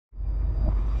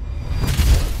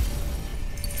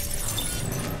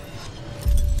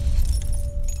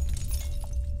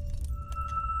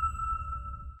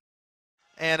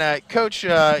And Coach,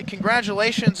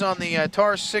 congratulations on the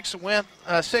Tars' sixth win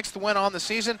on the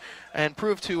season, and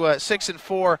proved to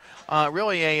 6-4.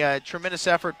 Really a tremendous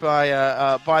effort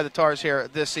by the Tars here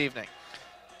this evening.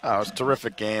 It was a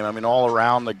terrific game. I mean, all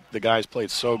around the guys played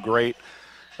so great.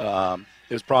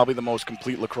 It was probably the most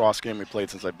complete lacrosse game we played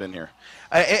since I've been here.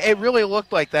 It really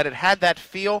looked like that. It had that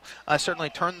feel. Certainly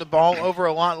turned the ball over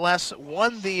a lot less.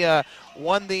 Won the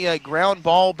ground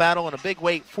ball battle in a big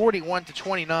weight,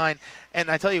 41-29. And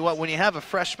I tell you what, when you have a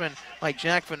freshman like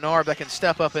Jack Van Narb that can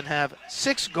step up and have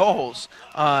 6 goals,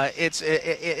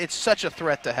 it's such a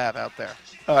threat to have out there.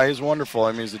 He's wonderful.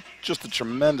 I mean, he's just a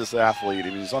tremendous athlete.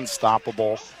 He's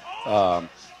unstoppable.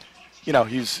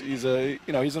 He's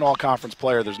an all-conference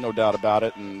player. There's no doubt about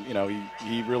it. And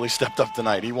he really stepped up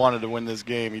tonight. He wanted to win this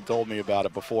game. He told me about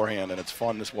it beforehand, and it's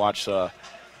fun to watch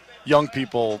young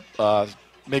people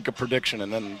make a prediction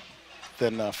and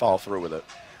then follow through with it.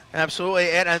 Absolutely,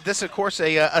 and this, of course,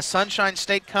 a Sunshine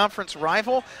State Conference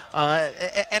rival.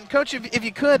 And Coach, if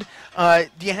you could,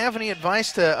 do you have any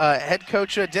advice to head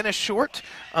coach Dennis Short?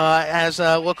 As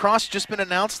lacrosse just been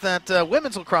announced that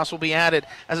women's lacrosse will be added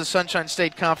as a Sunshine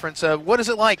State Conference. What is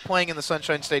it like playing in the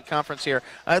Sunshine State Conference here?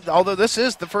 Although this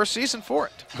is the first season for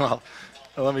it. Well,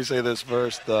 let me say this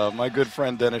first. My good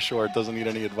friend Dennis Short doesn't need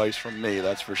any advice from me,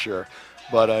 that's for sure.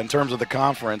 But in terms of the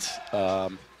conference,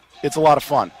 it's a lot of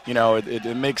fun.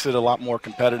 It makes it a lot more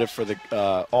competitive for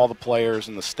all the players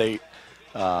in the state.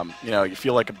 You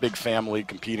feel like a big family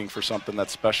competing for something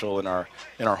that's special in our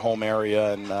home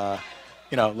area, and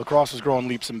lacrosse is growing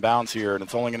leaps and bounds here, and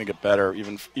it's only going to get better,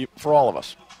 even for all of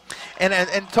us.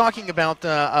 And talking about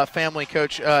family,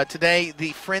 Coach, today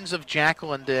the Friends of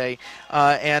Jacqueline Day,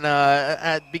 and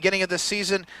at the beginning of this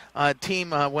season, a team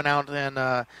went out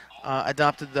and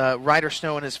adopted Ryder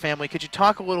Snow and his family. Could you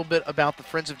talk a little bit about the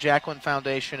Friends of Jacqueline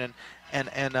Foundation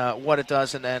and what it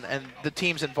does and the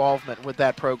team's involvement with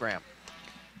that program?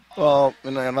 Well,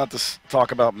 and not to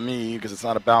talk about me because it's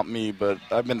not about me, but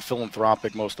I've been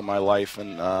philanthropic most of my life,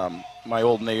 and my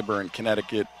old neighbor in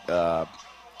Connecticut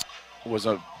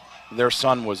their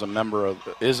son is a member of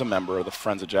the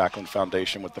Friends of Jacqueline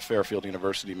Foundation with the Fairfield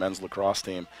University men's lacrosse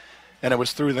team, and it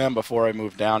was through them before I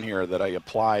moved down here that I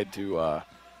applied to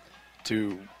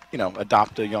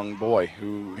adopt a young boy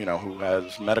who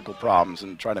has medical problems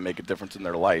and try to make a difference in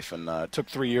their life. And it took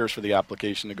 3 years for the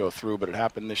application to go through, but it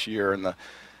happened this year. And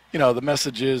the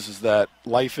message is that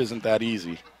life isn't that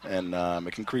easy, and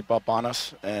it can creep up on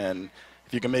us. And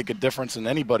if you can make a difference in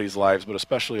anybody's lives, but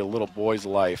especially a little boy's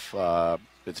life,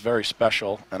 it's very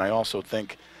special. And I also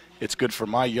think it's good for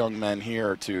my young men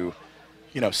here to,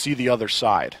 see the other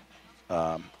side.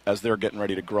 As they're getting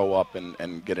ready to grow up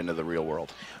and get into the real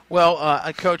world. Well,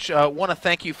 Coach, I want to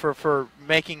thank you for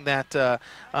making that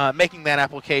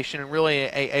application, and really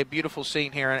a beautiful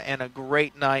scene here and a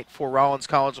great night for Rollins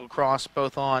College lacrosse,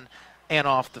 both on and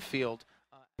off the field.